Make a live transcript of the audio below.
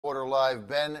reporter live,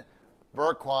 Ben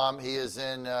Bergquam. He is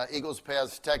in Eagles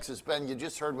Pass, Texas. Ben, you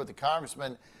just heard what the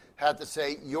congressman had to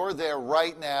say. You're there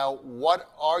right now. What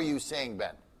are you seeing,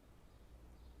 Ben?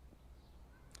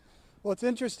 Well, it's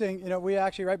interesting. You know, we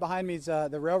actually, right behind me is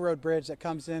the railroad bridge that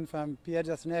comes in from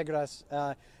Piedras Negras.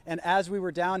 And as we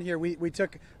were down here, we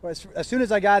took, as soon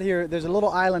as I got here, there's a little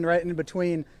island right in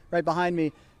between, right behind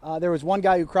me. There was one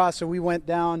guy who crossed, so we went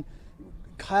down,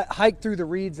 hiked through the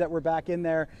reeds that were back in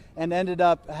there, and ended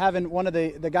up having one of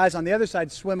the guys on the other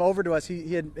side swim over to us.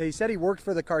 He said he worked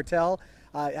for the cartel.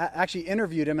 I actually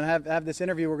interviewed him, and have this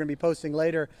interview we're going to be posting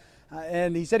later.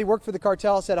 And he said he worked for the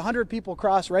cartel, said 100 people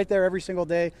cross right there every single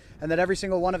day, and that every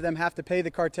single one of them have to pay the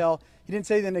cartel. He didn't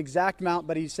say an exact amount,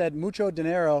 but he said mucho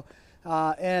dinero.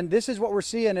 And this is what we're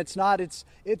seeing.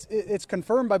 It's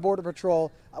confirmed by Border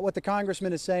Patrol, what the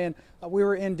congressman is saying. We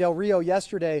were in Del Rio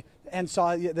yesterday and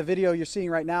saw the video you're seeing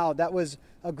right now. That was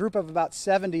a group of about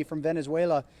 70 from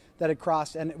Venezuela that had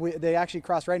crossed, and they actually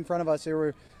crossed right in front of us.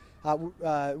 There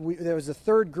was a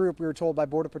third group, we were told, by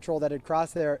Border Patrol that had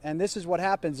crossed there. And this is what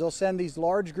happens. They'll send these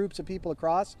large groups of people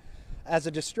across as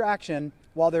a distraction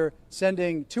while they're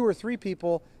sending 2 or 3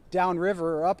 people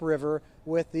downriver or upriver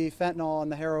with the fentanyl and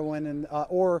the heroin and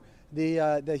or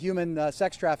the human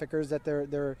sex traffickers that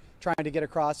they're trying to get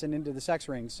across and into the sex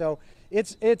rings. So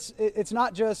it's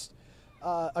not just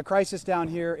a crisis down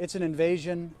here, it's an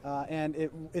invasion, and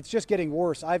it's just getting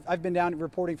worse. I've been down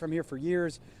reporting from here for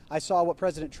years. I saw what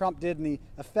President Trump did and the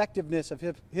effectiveness of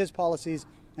his policies,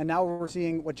 and now we're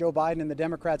seeing what Joe Biden and the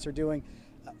Democrats are doing.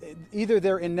 Either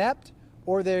they're inept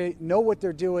or they know what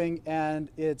they're doing, and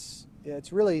it's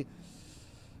really,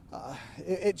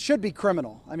 it should be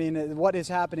criminal. I mean, what is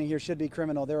happening here should be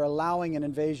criminal. They're allowing an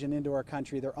invasion into our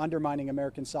country. They're undermining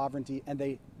American sovereignty, and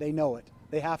they know it.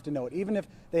 They have to know it. Even if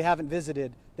they haven't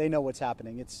visited, they know what's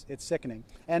happening. It's sickening.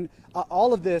 And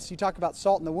all of this, you talk about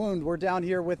salt in the wound. We're down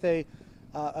here with a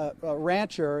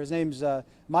rancher. His name's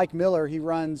Mike Miller. He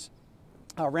runs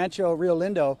Rancho Rio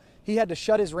Lindo. He had to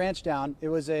shut his ranch down. It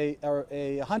was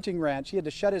a hunting ranch. He had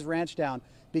to shut his ranch down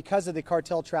because of the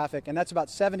cartel traffic, and that's about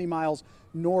 70 miles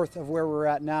north of where we're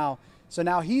at now. So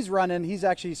now he's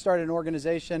actually started an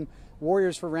organization,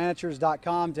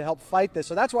 warriorsforranchers.com, to help fight this.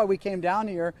 So that's why we came down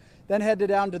here, then headed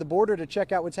down to the border to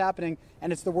check out what's happening,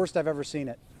 and it's the worst I've ever seen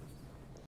it.